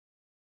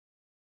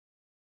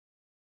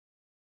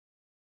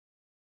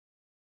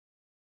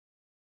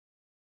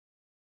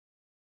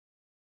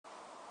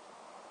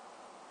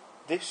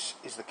This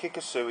is the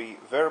Kikusui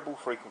variable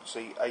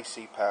frequency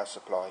AC power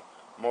supply,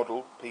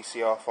 model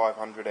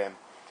PCR500M.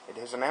 It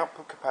has an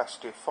output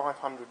capacity of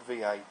 500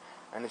 VA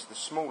and is the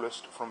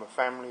smallest from a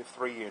family of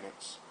 3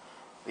 units.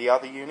 The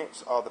other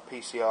units are the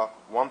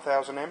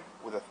PCR500M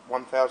with a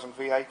 1000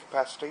 VA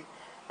capacity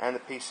and the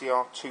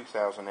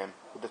PCR500M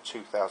with a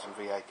 2000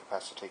 VA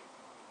capacity.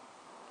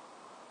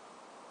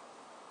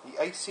 The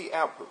AC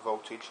output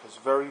voltage has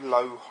very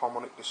low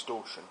harmonic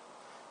distortion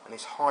and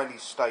is highly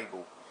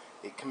stable.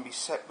 It can be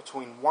set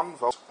between 1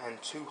 volt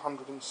and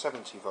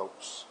 270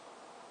 volts.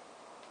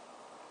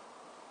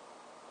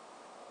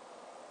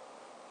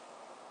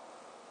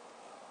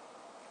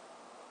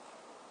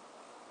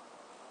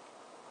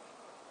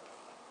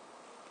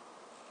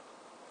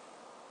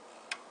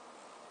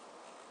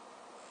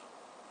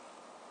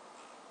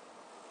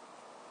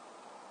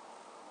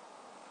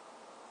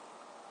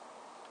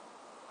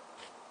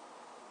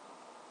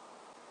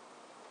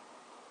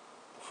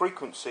 The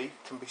frequency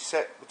can be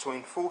set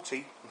between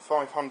 40 and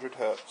 500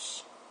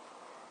 Hertz.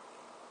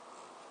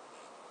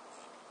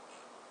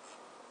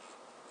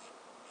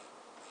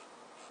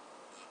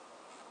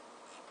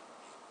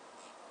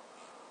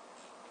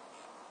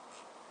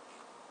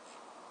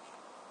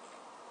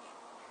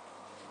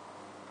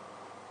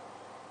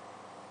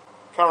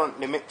 Current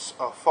limits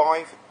are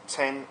 5,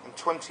 10 and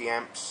 20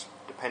 amps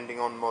depending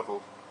on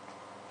model.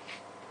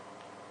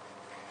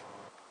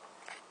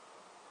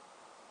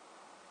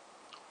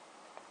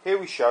 Here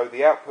we show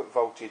the output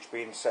voltage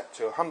being set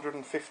to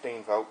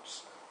 115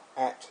 volts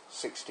at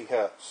 60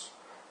 Hertz,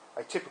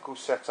 a typical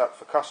setup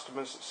for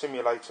customers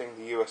simulating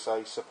the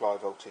USA supply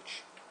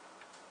voltage.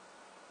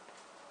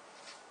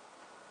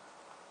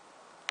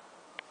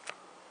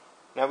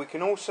 Now we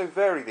can also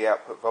vary the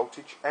output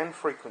voltage and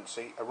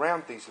frequency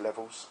around these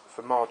levels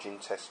for margin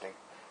testing.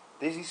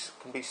 These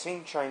can be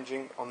seen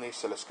changing on the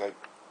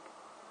oscilloscope.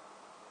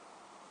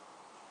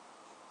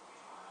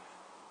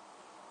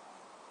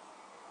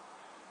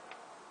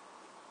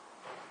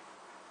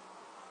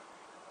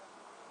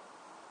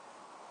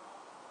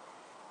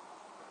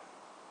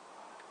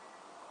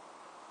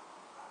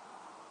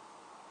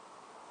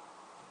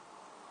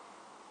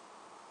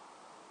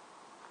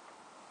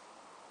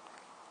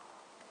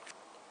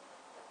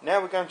 Now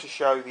we're going to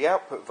show the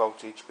output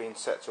voltage being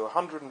set to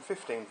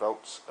 115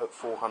 volts at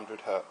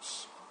 400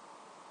 Hertz.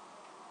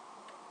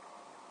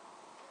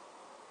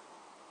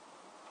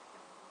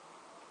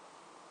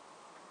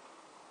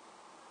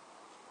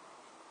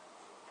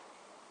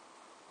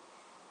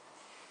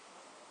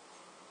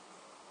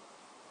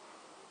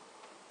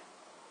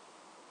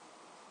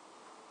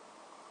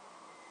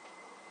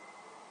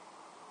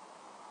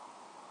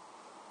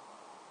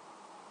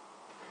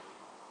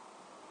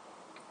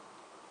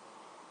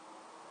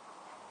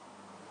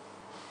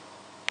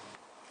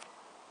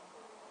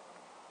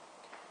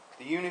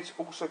 The unit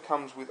also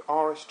comes with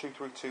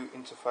RS-232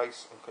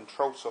 interface and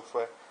control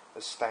software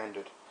as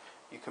standard.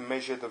 You can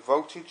measure the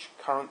voltage,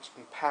 current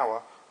and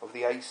power of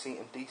the AC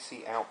and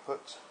DC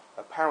outputs,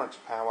 apparent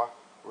power,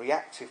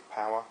 reactive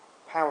power,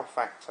 power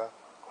factor,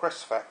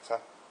 crest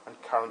factor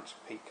and current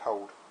peak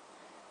hold.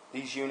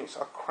 These units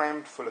are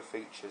crammed full of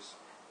features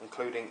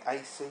including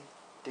AC,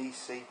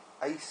 DC,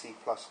 AC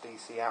plus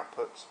DC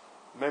outputs,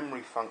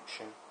 memory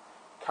function,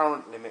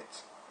 current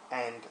limit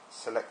and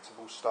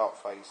selectable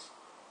start phase.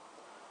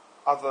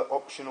 Other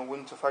optional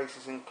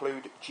interfaces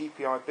include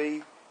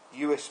GPIB,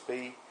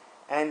 USB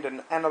and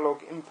an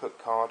analog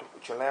input card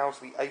which allows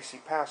the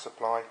AC power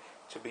supply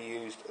to be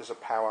used as a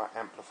power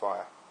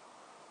amplifier.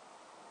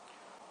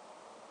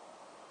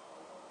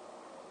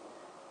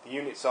 The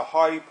units are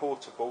highly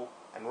portable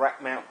and rack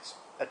mount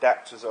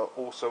adapters are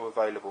also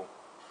available.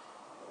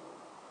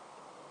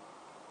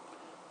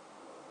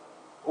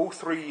 All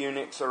 3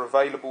 units are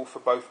available for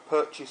both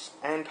purchase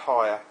and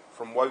hire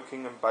from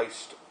Wokingham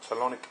based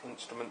Telonic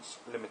Instruments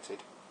Ltd.